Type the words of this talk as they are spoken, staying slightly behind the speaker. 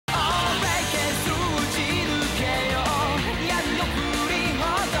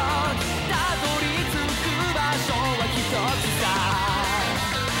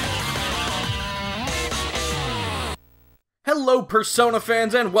Hello Persona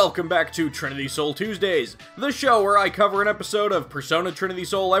fans and welcome back to Trinity Soul Tuesdays, the show where I cover an episode of Persona Trinity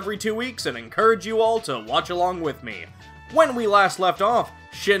Soul every 2 weeks and encourage you all to watch along with me. When we last left off,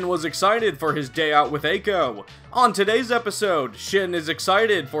 Shin was excited for his day out with Eiko. On today's episode, Shin is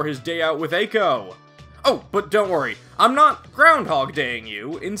excited for his day out with Eiko. Oh, but don't worry, I'm not Groundhog Daying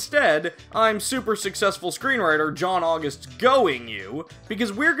you. Instead, I'm super successful screenwriter John August going you,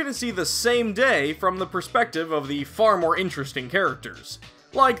 because we're gonna see the same day from the perspective of the far more interesting characters.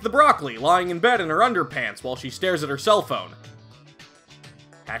 Like the broccoli lying in bed in her underpants while she stares at her cell phone.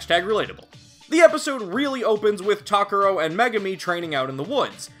 Hashtag relatable. The episode really opens with Takuro and Megami training out in the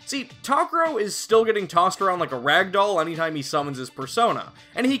woods. See, Takuro is still getting tossed around like a ragdoll anytime he summons his persona,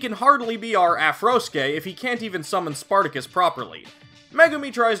 and he can hardly be our Afrosuke if he can't even summon Spartacus properly.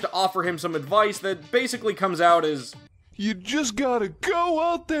 Megami tries to offer him some advice that basically comes out as, "You just gotta go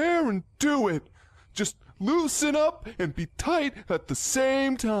out there and do it. Just loosen up and be tight at the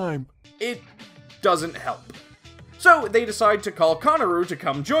same time." It doesn't help. So they decide to call Kanaru to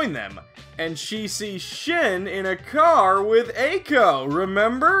come join them. And she sees Shin in a car with Eiko,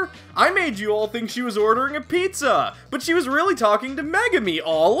 remember? I made you all think she was ordering a pizza, but she was really talking to Megami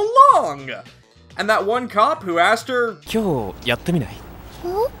all along! And that one cop who asked her, 今日やってみない?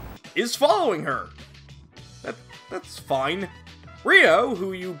 is following her. That's fine. Rio,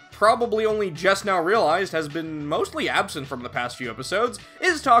 who you probably only just now realized has been mostly absent from the past few episodes,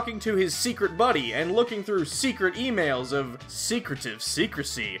 is talking to his secret buddy and looking through secret emails of secretive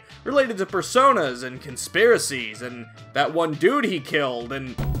secrecy related to personas and conspiracies and that one dude he killed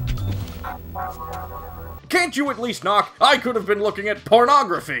and... Can't you at least knock? I could have been looking at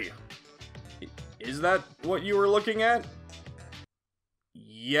pornography! Is that what you were looking at?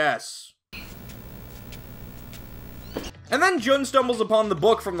 Yes. And then Jun stumbles upon the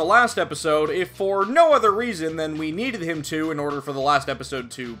book from the last episode, if for no other reason than we needed him to in order for the last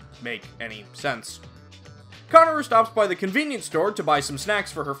episode to make any sense. Kanaru stops by the convenience store to buy some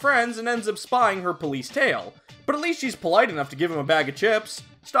snacks for her friends and ends up spying her police tail. But at least she's polite enough to give him a bag of chips.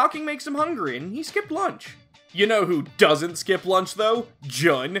 Stalking makes him hungry and he skipped lunch. You know who doesn't skip lunch though?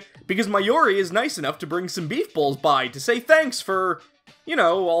 Jun. Because Mayuri is nice enough to bring some beef bowls by to say thanks for, you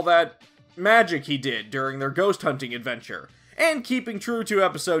know, all that magic he did during their ghost hunting adventure. And keeping true to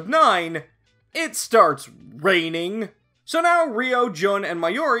episode 9, it starts raining. So now Rio, Jun, and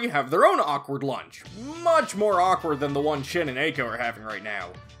Mayuri have their own awkward lunch. Much more awkward than the one Shin and Eiko are having right now.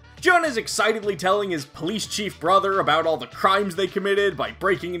 Jun is excitedly telling his police chief brother about all the crimes they committed by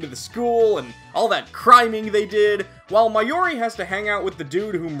breaking into the school and all that criming they did, while Mayuri has to hang out with the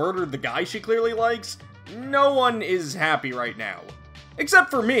dude who murdered the guy she clearly likes. No one is happy right now.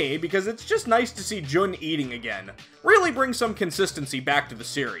 Except for me, because it's just nice to see Jun eating again. Really brings some consistency back to the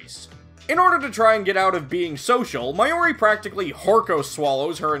series. In order to try and get out of being social, Mayuri practically Horko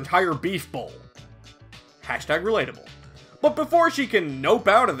swallows her entire beef bowl. Hashtag relatable. But before she can nope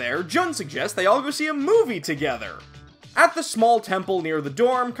out of there, Jun suggests they all go see a movie together. At the small temple near the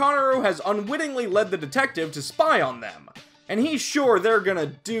dorm, Kanaru has unwittingly led the detective to spy on them. And he's sure they're gonna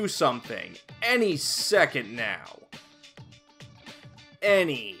do something any second now.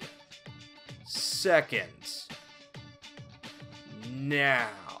 Any second now.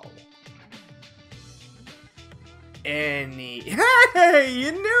 Hey,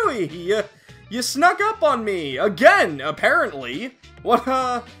 Inui! You snuck up on me again, apparently. What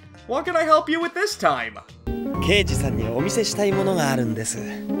can I help you with this time? 刑事さんにお見せしたいものがあるんです。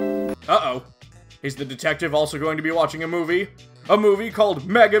 Uh-oh. Is the detective also going to be watching a movie? A movie called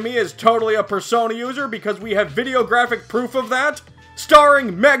Megami is totally a Persona user because we have videographic proof of that?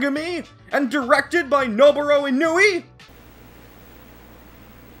 Starring Megami and directed by Noboru Inui?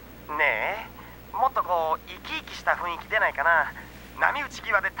 ねえ、もっとこう生き生きした雰囲気出ないかな。波打ち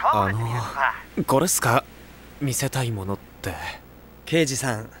際で戯れてみるとさ。これっすか？見せたいものって。刑事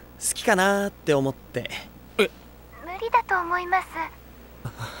さん、好きかなって思って。無理だと思います。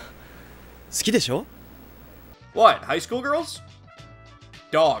好きでしょ? What, high school girls?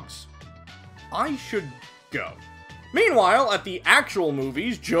 Dogs. I should go. Meanwhile, at the actual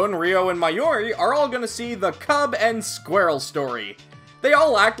movies, Jun, Rio, and Mayuri are all gonna see the Cub and Squirrel story. They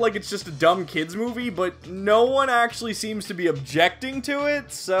all act like it's just a dumb kids movie, but no one actually seems to be objecting to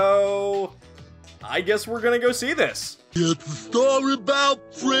it, so I guess we're gonna go see this. It's a story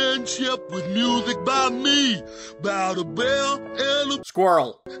about friendship with music by me, about a bear and a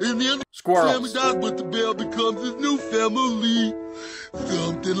Squirrel. and then Squirrels. family dies, but the bear becomes his new family.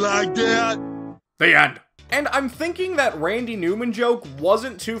 Something like that. The end. And I'm thinking that Randy Newman joke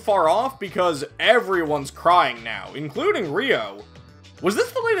wasn't too far off because everyone's crying now, including Rio. Was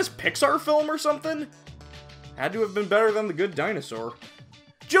this the latest Pixar film or something? Had to have been better than the good dinosaur.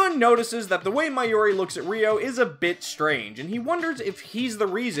 Jun notices that the way Mayuri looks at Ryo is a bit strange, and he wonders if he's the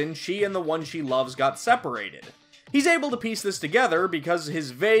reason she and the one she loves got separated. He's able to piece this together because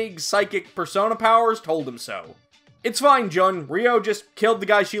his vague, psychic persona powers told him so. It's fine, Jun. Ryo just killed the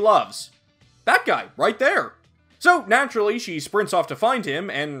guy she loves. That guy, right there. So, naturally, she sprints off to find him,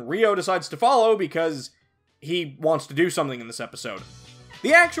 and Ryo decides to follow because he wants to do something in this episode.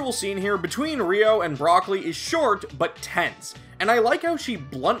 The actual scene here between Ryo and Broccoli is short, but tense, and I like how she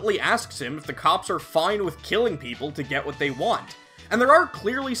bluntly asks him if the cops are fine with killing people to get what they want. And there are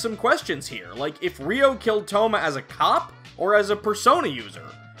clearly some questions here, like if Ryo killed Toma as a cop, or as a persona user.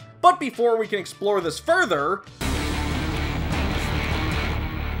 But before we can explore this further...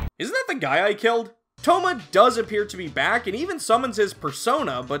 Isn't that the guy I killed? Toma does appear to be back, and even summons his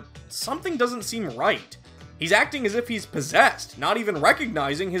persona, but something doesn't seem right. He's acting as if he's possessed, not even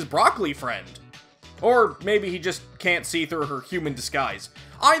recognizing his Broccoli friend. Or maybe he just can't see through her human disguise.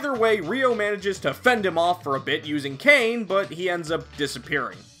 Either way, Ryo manages to fend him off for a bit using Kane, but he ends up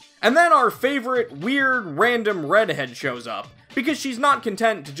disappearing. And then our favorite, weird, random redhead shows up, because she's not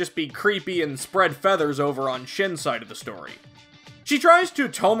content to just be creepy and spread feathers over on Shin's side of the story. She tries to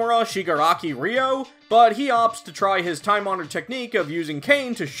Tomura Shigaraki Ryo, but he opts to try his time-honored technique of using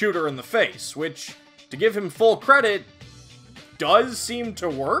Kane to shoot her in the face, which, to give him full credit, does seem to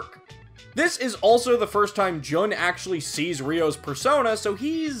work? This is also the first time Jun actually sees Ryo's persona, so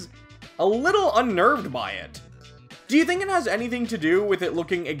he's a little unnerved by it. Do you think it has anything to do with it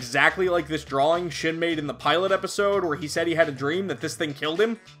looking exactly like this drawing Shin made in the pilot episode where he said he had a dream that this thing killed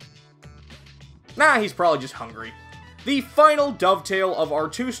him? Nah, he's probably just hungry. The final dovetail of our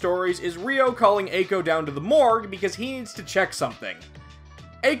two stories is Ryo calling Eiko down to the morgue because he needs to check something.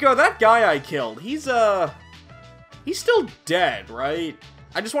 Eiko, that guy I killed, he's still dead, right?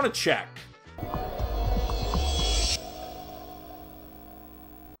 I just want to check.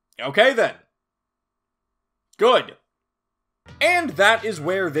 Okay then. Good. And that is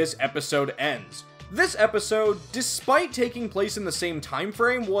where this episode ends. This episode, despite taking place in the same time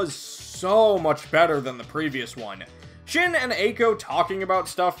frame, was so much better than the previous one. Shin and Eiko talking about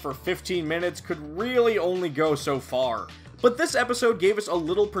stuff for 15 minutes could really only go so far. But this episode gave us a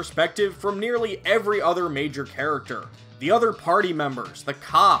little perspective from nearly every other major character. The other party members, the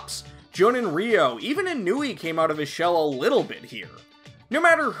cops, Jun and Ryo, even Inui came out of his shell a little bit here. No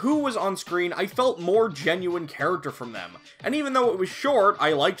matter who was on screen, I felt more genuine character from them, and even though it was short,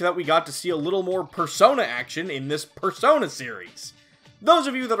 I liked that we got to see a little more Persona action in this Persona series. Those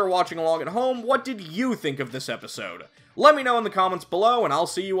of you that are watching along at home, what did you think of this episode? Let me know in the comments below, and I'll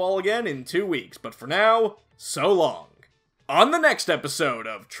see you all again in 2 weeks, but for now, so long. On the next episode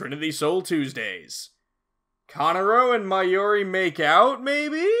of Trinity Soul Tuesdays. Kanaro and Mayuri make out,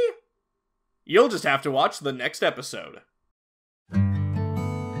 maybe? You'll just have to watch the next episode.